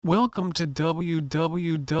Welcome to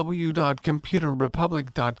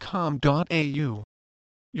www.computerrepublic.com.au,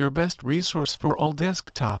 your best resource for all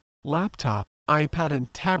desktop, laptop, iPad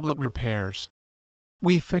and tablet repairs.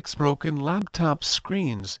 We fix broken laptop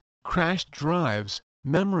screens, crashed drives,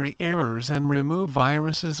 memory errors and remove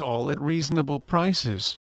viruses all at reasonable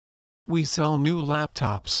prices. We sell new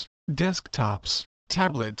laptops, desktops,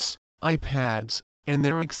 tablets, iPads, and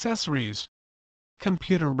their accessories.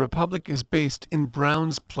 Computer Republic is based in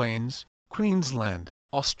Browns Plains, Queensland,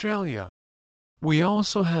 Australia. We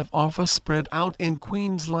also have office spread out in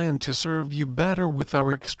Queensland to serve you better with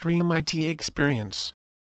our extreme IT experience.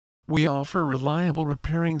 We offer reliable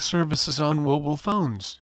repairing services on mobile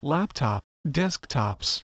phones, laptop,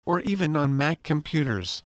 desktops, or even on Mac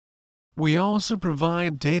computers. We also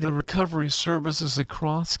provide data recovery services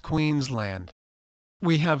across Queensland.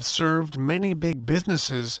 We have served many big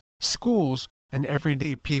businesses, schools, and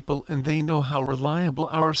everyday people, and they know how reliable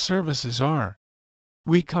our services are.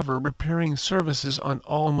 We cover repairing services on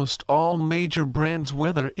almost all major brands,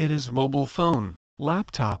 whether it is mobile phone,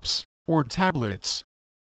 laptops, or tablets.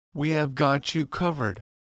 We have got you covered.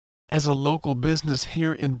 As a local business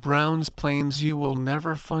here in Browns Plains, you will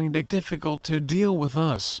never find it difficult to deal with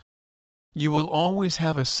us. You will always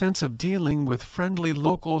have a sense of dealing with friendly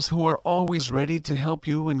locals who are always ready to help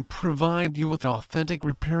you and provide you with authentic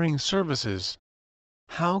repairing services.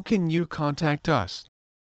 How can you contact us?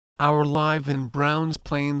 Our live in Browns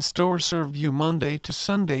Plains store serve you Monday to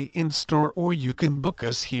Sunday in store, or you can book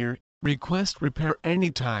us here, request repair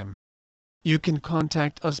anytime. You can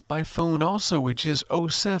contact us by phone also, which is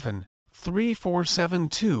 07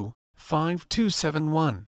 3472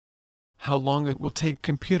 5271. How long it will take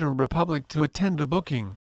Computer Republic to attend a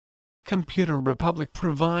booking? Computer Republic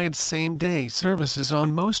provides same-day services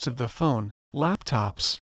on most of the phone,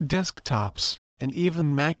 laptops, desktops, and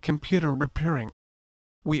even Mac computer repairing.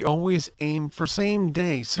 We always aim for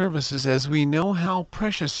same-day services as we know how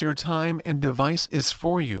precious your time and device is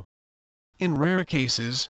for you. In rare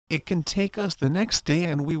cases, it can take us the next day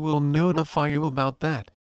and we will notify you about that.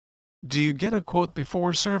 Do you get a quote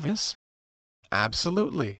before service?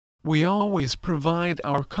 Absolutely. We always provide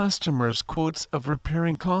our customers quotes of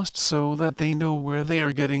repairing costs so that they know where they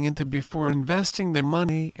are getting into before investing their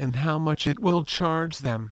money and how much it will charge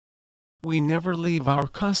them. We never leave our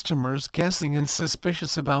customers guessing and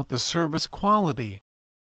suspicious about the service quality.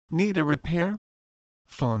 Need a repair?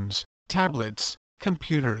 Phones, tablets,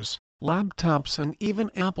 computers, laptops and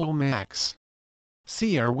even Apple Macs.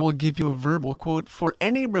 CR will give you a verbal quote for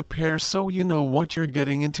any repair so you know what you're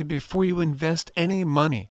getting into before you invest any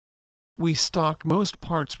money. We stock most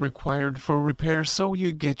parts required for repair so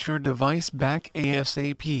you get your device back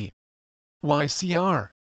ASAP. Why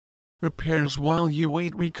CR? Repairs while you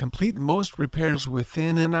wait. We complete most repairs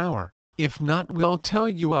within an hour, if not we'll tell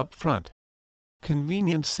you up front.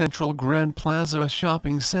 Convenient Central Grand Plaza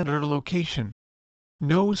Shopping Center location.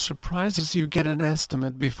 No surprises, you get an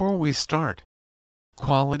estimate before we start.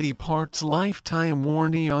 Quality parts, lifetime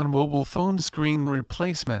warranty on mobile phone screen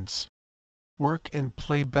replacements. Work and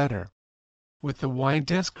play better. With the wide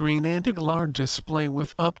screen anti-glare display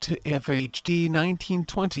with up to FHD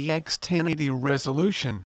 1920x 1080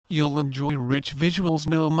 resolution, you'll enjoy rich visuals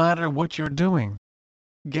no matter what you're doing.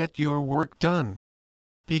 Get your work done.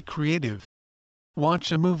 Be creative.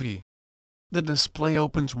 Watch a movie. The display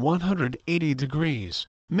opens 180 degrees,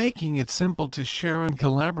 making it simple to share and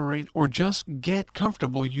collaborate or just get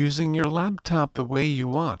comfortable using your laptop the way you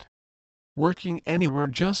want. Working anywhere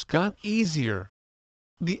just got easier.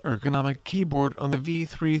 The ergonomic keyboard on the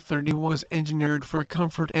V330 was engineered for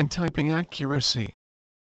comfort and typing accuracy.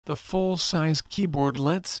 The full-size keyboard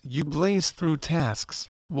lets you blaze through tasks,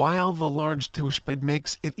 while the large touchpad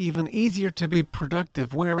makes it even easier to be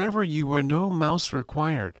productive wherever you are. No mouse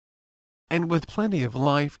required. And with plenty of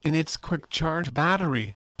life in its quick charge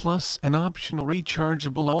battery, plus an optional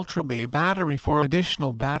rechargeable Ultra Bay battery for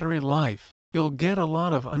additional battery life, you'll get a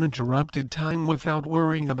lot of uninterrupted time without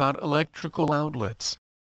worrying about electrical outlets.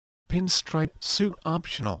 Pinstripe suit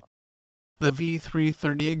optional. The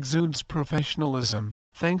V330 exudes professionalism,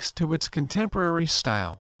 thanks to its contemporary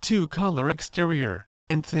style, two-color exterior,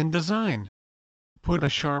 and thin design. Put a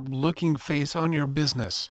sharp-looking face on your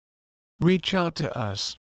business. Reach out to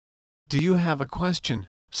us. Do you have a question,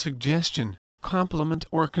 suggestion, compliment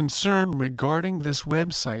or concern regarding this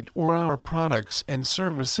website or our products and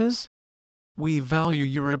services? We value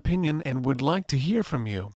your opinion and would like to hear from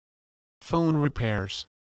you. Phone repairs.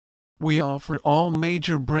 We offer all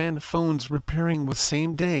major brand phones repairing with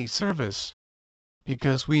same-day service.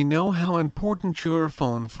 Because we know how important your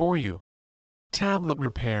phone for you. Tablet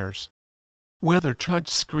repairs. Whether touch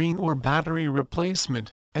screen or battery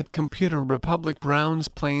replacement, At Computer Republic Browns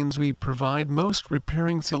Plains we provide most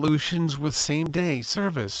repairing solutions with same-day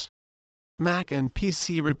service. Mac and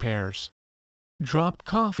PC repairs. Dropped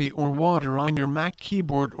coffee or water on your Mac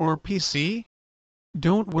keyboard or PC?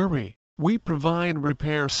 Don't worry, we provide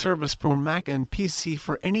repair service for Mac and PC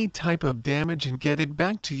for any type of damage and get it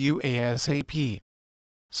back to you ASAP.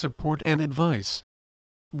 Support and advice.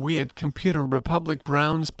 We at Computer Republic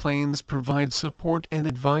Browns Plains provide support and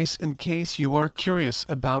advice in case you are curious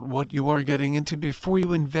about what you are getting into before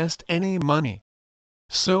you invest any money.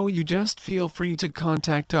 So you just feel free to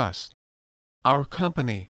contact us. Our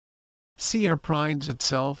company, CR, prides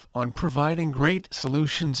itself on providing great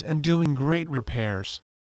solutions and doing great repairs.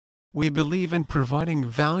 We believe in providing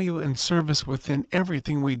value and service within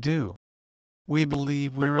everything we do. We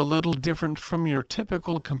believe we're a little different from your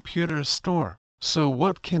typical computer store, so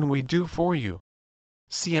what can we do for you?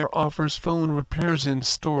 CR offers phone repairs in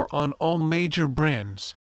store on all major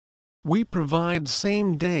brands. We provide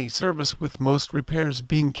same-day service with most repairs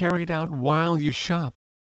being carried out while you shop.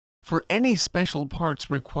 For any special parts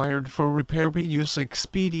required for repair we use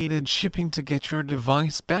expedited shipping to get your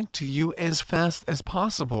device back to you as fast as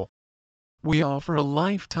possible. We offer a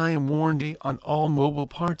lifetime warranty on all mobile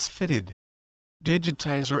parts fitted.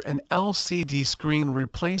 Digitizer and LCD screen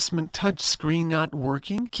replacement. Touch screen not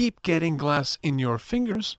working? Keep getting glass in your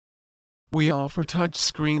fingers? We offer touch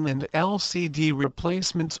screen and LCD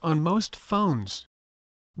replacements on most phones.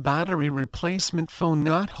 Battery replacement. Phone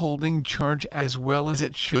not holding charge as well as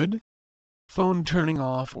it should? Phone turning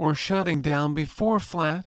off or shutting down before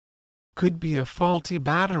flat? Could be a faulty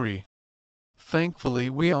battery. Thankfully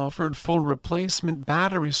we offered full replacement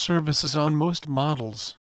battery services on most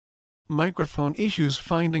models. Microphone issues.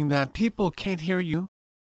 Finding that people can't hear you?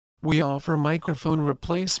 We offer microphone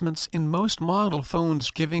replacements in most model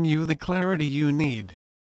phones, giving you the clarity you need.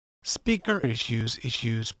 Speaker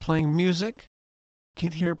issues playing music?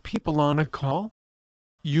 Can't hear people on a call?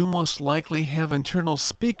 You most likely have internal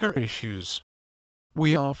speaker issues.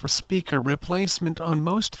 We offer speaker replacement on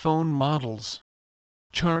most phone models.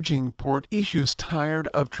 Charging port issues. Tired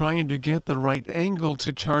of trying to get the right angle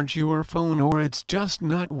to charge your phone or it's just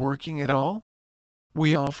not working at all?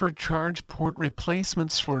 We offer charge port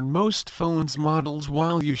replacements for most phones models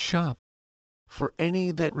while you shop. For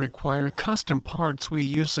any that require custom parts we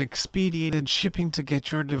use expedited shipping to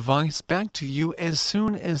get your device back to you as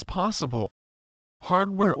soon as possible.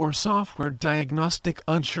 Hardware or software diagnostic.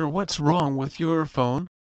 Unsure what's wrong with your phone?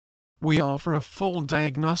 We offer a full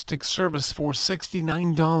diagnostic service for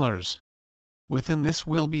 $69. Within this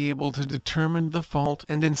we'll be able to determine the fault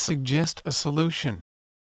and then suggest a solution.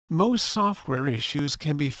 Most software issues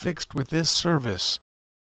can be fixed with this service.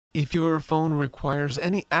 If your phone requires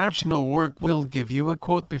any additional work, we'll give you a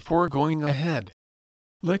quote before going ahead.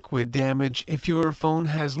 Liquid damage. If your phone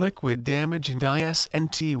has liquid damage and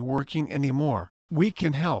isn't working anymore, we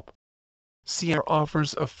can help. CR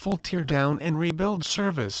offers a full teardown and rebuild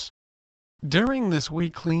service. During this we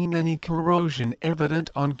clean any corrosion evident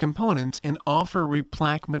on components and offer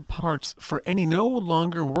replacement parts for any no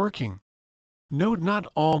longer working. Note: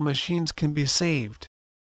 not all machines can be saved.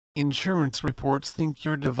 Insurance reports. Think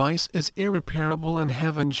your device is irreparable and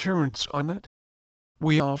have insurance on it?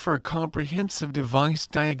 We offer comprehensive device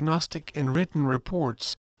diagnostic and written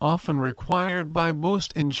reports, often required by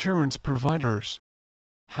most insurance providers.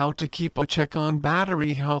 How to keep a check on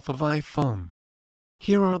battery health of iPhone.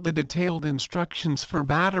 Here are the detailed instructions for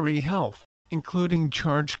battery health, including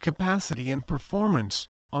charge capacity and performance,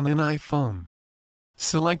 on an iPhone.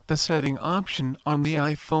 Select the setting option on the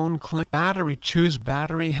iPhone. Click Battery. Choose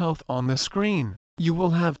Battery Health on the screen. You will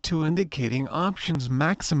have two indicating options: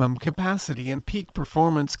 maximum capacity and peak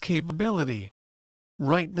performance capability.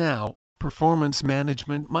 Right now, performance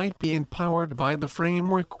management might be empowered by the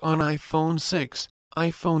framework on iPhone 6,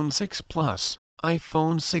 iPhone 6 Plus,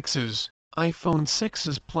 iPhone 6s, iPhone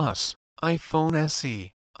 6s Plus, iPhone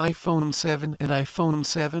SE, iPhone 7 and iPhone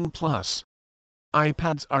 7 Plus.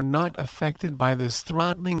 iPads are not affected by this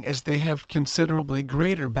throttling as they have considerably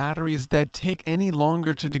greater batteries that take any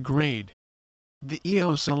longer to degrade. The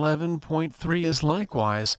iOS 11.3 is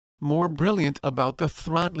likewise more brilliant about the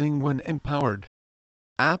throttling when empowered.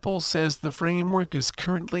 Apple says the framework is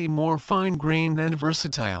currently more fine-grained and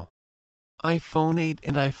versatile. iPhone 8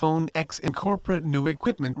 and iPhone X incorporate new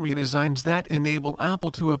equipment redesigns that enable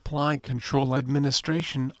Apple to apply control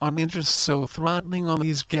administration on interests, so throttling on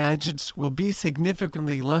these gadgets will be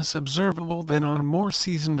significantly less observable than on more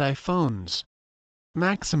seasoned iPhones.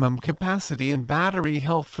 Maximum capacity and battery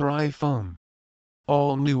health for iPhone.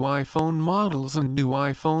 All new iPhone models and new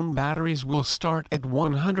iPhone batteries will start at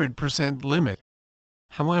 100% limit.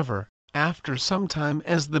 However, After some time,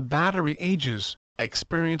 as the battery ages,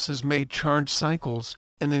 experiences may charge cycles,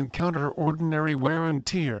 and encounter ordinary wear and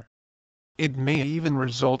tear. It may even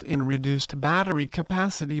result in reduced battery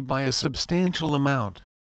capacity by a substantial amount.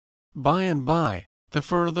 By and by, the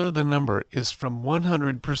further the number is from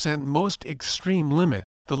 100% most extreme limit,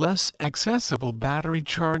 the less accessible battery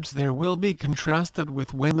charge there will be, contrasted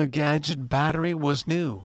with when the gadget battery was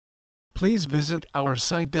new. Please visit our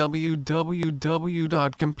site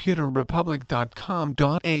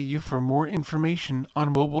www.computerrepublic.com.au for more information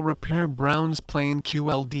on mobile repair. Browns Plain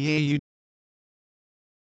QLD.